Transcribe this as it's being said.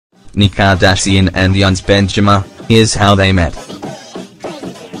Kourtney Kardashian and Younes Bendjima. Here's how they met.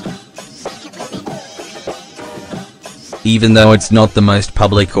 Even though it's not the most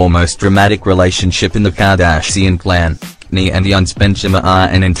public or most dramatic relationship in the Kardashian clan, Kourtney and Younes Bendjima are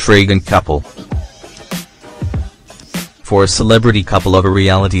an intriguing couple. For a celebrity couple of a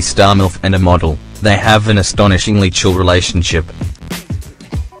reality star MILF and a model, they have an astonishingly chill relationship.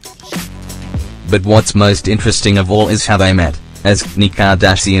 But what's most interesting of all is how they met, as Kourtney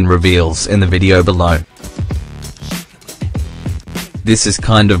Kardashian reveals in the video below. This is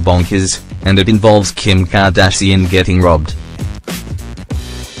kind of bonkers, and it involves Kim Kardashian getting robbed.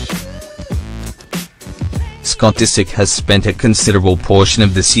 Scott Disick has spent a considerable portion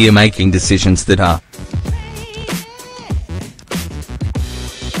of this year making decisions that are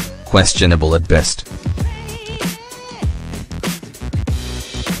questionable at best.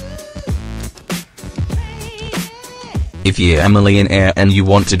 If you're a millionaire and you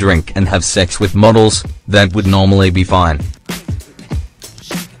want to drink and have sex with models, that would normally be fine.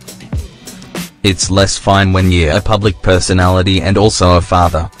 It's less fine when you're a public personality and also a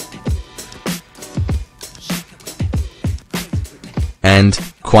father. And,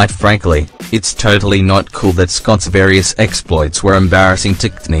 quite frankly, it's totally not cool that Scott's various exploits were embarrassing to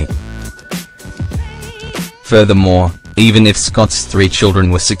Kourtney. Furthermore, even if Scott's 3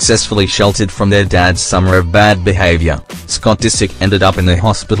 children were successfully sheltered from their dad's summer of bad behavior, Scott Disick ended up in the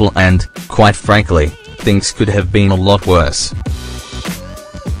hospital and, quite frankly, things could have been a lot worse.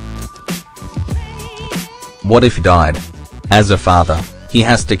 What if he died? As a father, he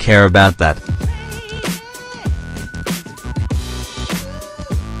has to care about that.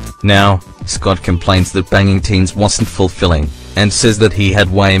 Now, Scott complains that banging teens wasn't fulfilling, and says that he had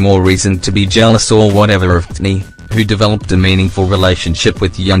way more reason to be jealous or whatever of Kourtney, who developed a meaningful relationship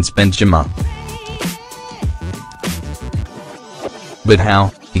with Younes Bendjima. But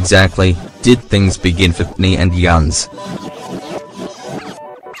how, exactly, did things begin for Kourtney and Younes?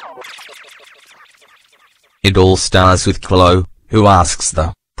 It all starts with Khloe, who asks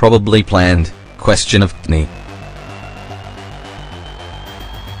the, probably planned, question of Kourtney.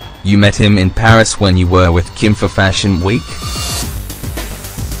 You met him in Paris when you were with Kim for Fashion Week?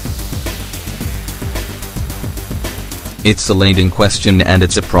 It's a leading question and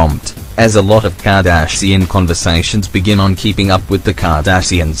it's a prompt, as a lot of Kardashian conversations begin on keeping up with the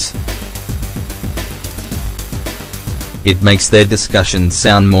Kardashians. It makes their discussions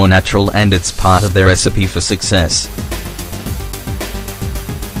sound more natural and it's part of their recipe for success.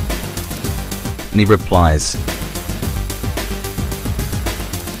 Kourtney replies.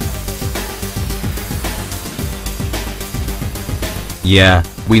 Yeah,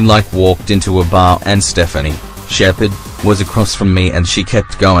 we walked into a bar and Stephanie Shepard was across from me and she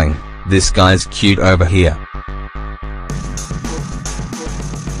kept going, this guy's cute over here.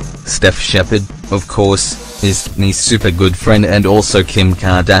 Steph Shepard, of course, is Kourtney's super good friend and also Kim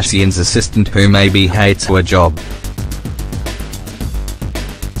Kardashian's assistant who maybe hates her job.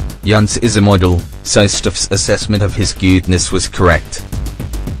 Younes is a model, so Steph's assessment of his cuteness was correct.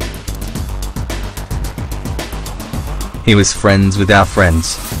 He was friends with our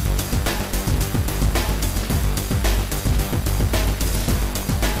friends.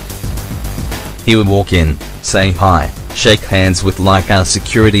 He would walk in, say hi, shake hands with our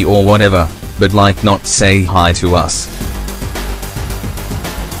security or whatever, but not say hi to us.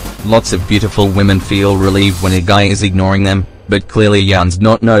 Lots of beautiful women feel relieved when a guy is ignoring them, but clearly Younes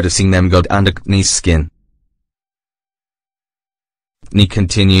not noticing them got under Kourtney's skin. Kourtney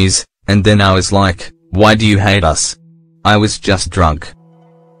continues, and then I was like, why do you hate us? I was just drunk.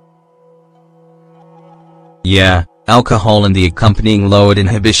 Yeah, alcohol and the accompanying lowered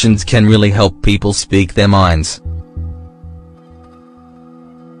inhibitions can really help people speak their minds.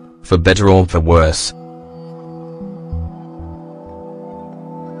 For better or for worse.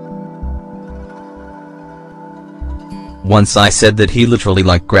 Once I said that he literally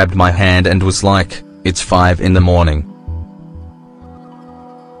grabbed my hand and was like, it's 5 in the morning.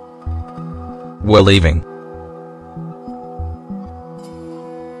 We're leaving.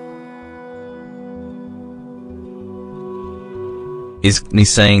 Is Kourtney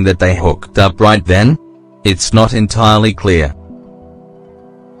saying that they hooked up right then? It's not entirely clear.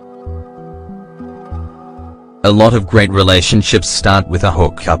 A lot of great relationships start with a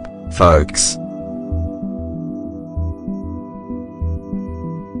hookup, folks.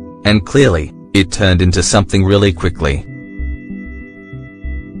 And clearly, it turned into something really quickly.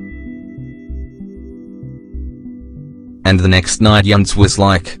 And the next night Younes was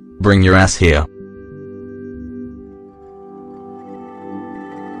like, bring your ass here.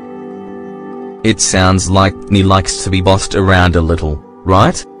 It sounds like Kourtney likes to be bossed around a little,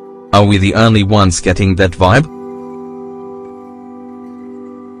 right? Are we the only ones getting that vibe?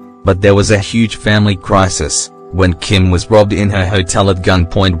 But there was a huge family crisis when Kim was robbed in her hotel at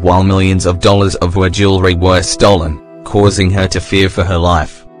gunpoint while millions of dollars of her jewelry were stolen, causing her to fear for her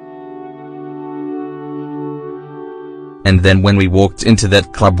life. And then when we walked into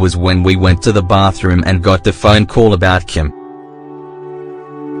that club was when we went to the bathroom and got the phone call about Kim.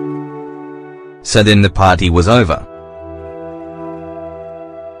 So then the party was over.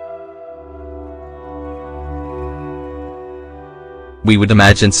 We would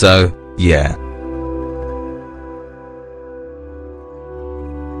imagine so, yeah.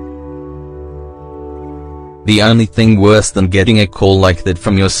 The only thing worse than getting a call like that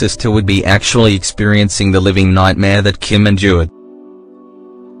from your sister would be actually experiencing the living nightmare that Kim endured.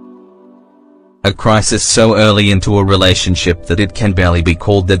 A crisis so early into a relationship that it can barely be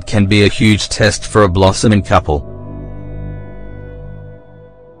called that can be a huge test for a blossoming couple.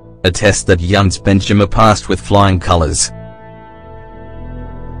 A test that Younes Bendjima passed with flying colors.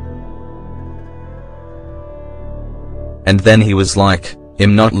 And then he was like,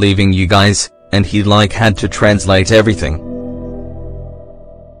 "I'm not leaving you guys," and he had to translate everything.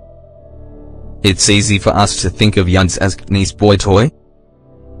 It's easy for us to think of Younes as Kourtney's boy toy.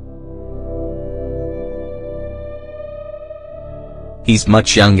 He's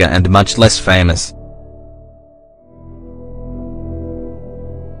much younger and much less famous.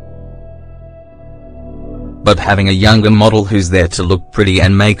 But having a younger model who's there to look pretty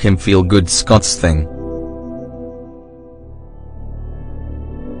and make him feel good's Scott's thing.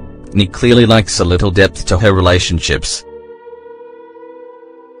 Kourtney clearly likes a little depth to her relationships.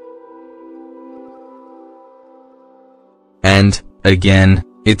 And, again,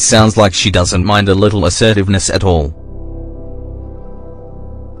 it sounds like she doesn't mind a little assertiveness at all.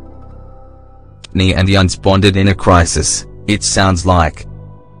 Kourtney and Younes bonded in a crisis, it sounds like.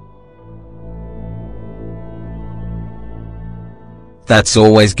 That's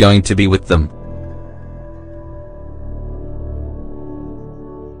always going to be with them.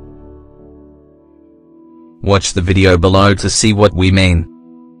 Watch the video below to see what we mean.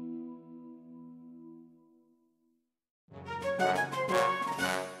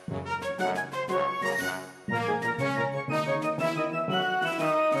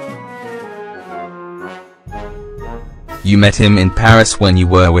 You met him in Paris when you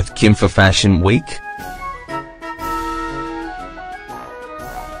were with Kim for Fashion Week?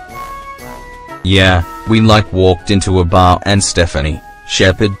 Yeah, we walked into a bar and Stephanie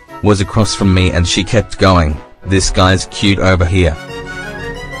Shepard was across from me and she kept going, "This guy's cute over here."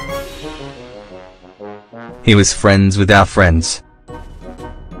 He was friends with our friends.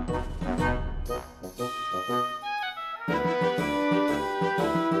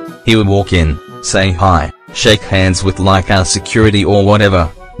 He would walk in, say hi, shake hands with our security or whatever,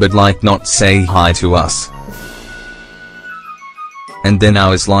 but not say hi to us. And then I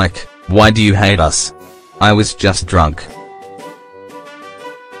was like, "Why do you hate us?" I was just drunk.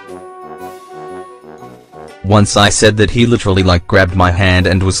 Once I said that, he literally grabbed my hand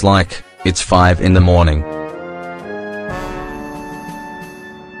and was like, "It's 5 in the morning.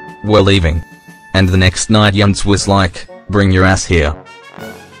 We're leaving." And the next night Younes was like, "Bring your ass here."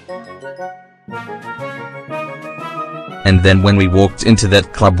 And then when we walked into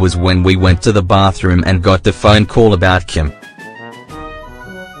that club was when we went to the bathroom and got the phone call about Kim.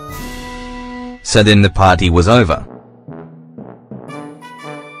 So then the party was over.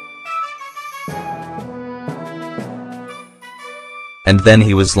 And then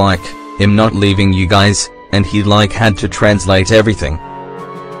he was like, "I'm not leaving you guys," and he had to translate everything.